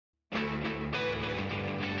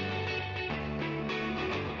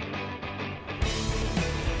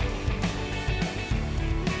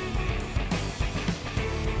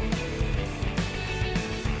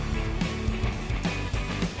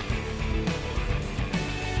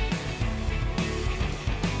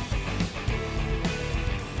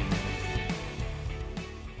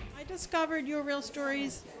discovered Your Real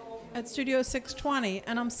Stories at Studio 620,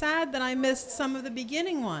 and I'm sad that I missed some of the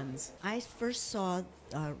beginning ones. I first saw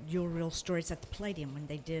Your Real Stories at the Palladium when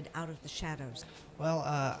they did Out of the Shadows. Well,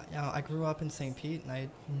 I grew up in St. Pete, and I had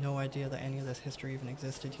no idea that any of this history even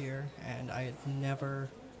existed here, and I had never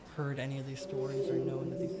heard any of these stories or known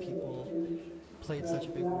that these people played such a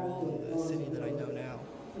big role in the city that I know now.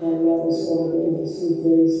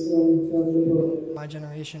 My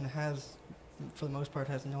generation has, for the most part,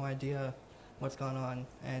 has no idea what's gone on,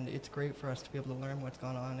 and it's great for us to be able to learn what's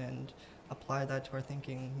gone on and apply that to our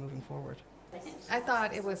thinking moving forward. I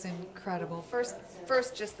thought it was incredible.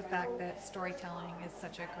 First, just the fact that storytelling is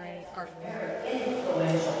such a great art form.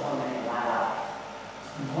 Influential woman in my life,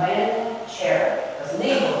 Winnie was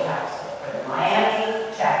legal counsel for the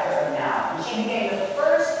Miami chapter of NOW, and she became the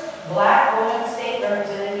first black woman state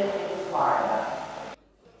representative in Florida.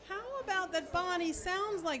 How about that Bonnie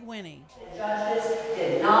sounds like Winnie? The judges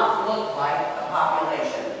did not look like the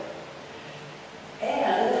population.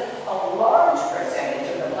 And a large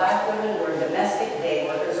percentage of the black women were domestic day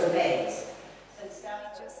workers or maids. It's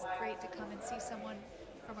just great to come and see someone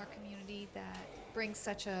from our community that brings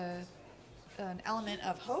such an element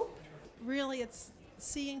of hope. Really, it's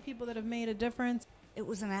seeing people that have made a difference. It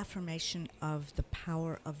was an affirmation of the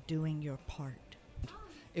power of doing your part.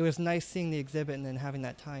 It was nice seeing the exhibit and then having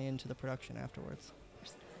that tie into the production afterwards.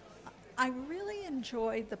 I really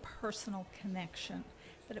enjoyed the personal connection,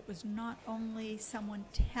 that it was not only someone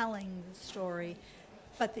telling the story,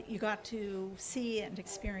 but that you got to see and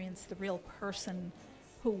experience the real person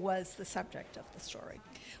who was the subject of the story.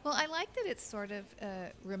 Well, I like that it's sort of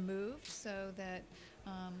removed so that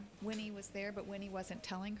Winnie was there, but Winnie wasn't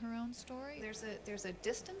telling her own story. There's a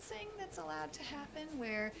distancing that's allowed to happen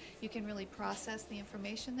where you can really process the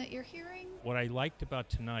information that you're hearing. What I liked about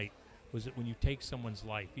tonight was that when you take someone's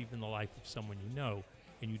life, even the life of someone you know,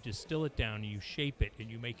 and you distill it down and you shape it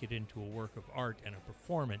and you make it into a work of art and a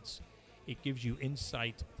performance, it gives you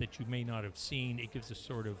insight that you may not have seen. It gives a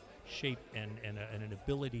sort of shape and an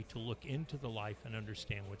ability to look into the life and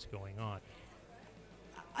understand what's going on.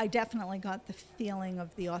 I definitely got the feeling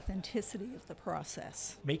of the authenticity of the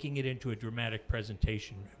process. Making it into a dramatic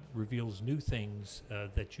presentation reveals new things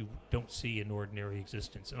that you don't see in ordinary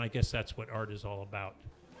existence. And I guess that's what art is all about.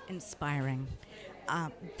 Inspiring.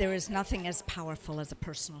 There is nothing as powerful as a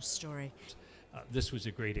personal story. This was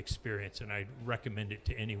a great experience, and I'd recommend it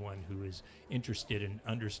to anyone who is interested in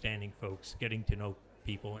understanding folks, getting to know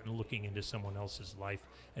people, and looking into someone else's life,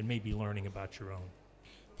 and maybe learning about your own.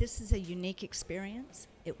 This is a unique experience.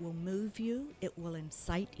 It will move you, it will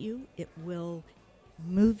incite you, it will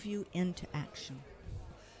move you into action.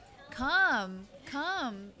 Come,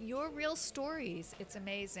 Your Real Stories. It's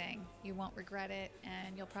amazing. You won't regret it,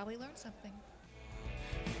 and you'll probably learn something.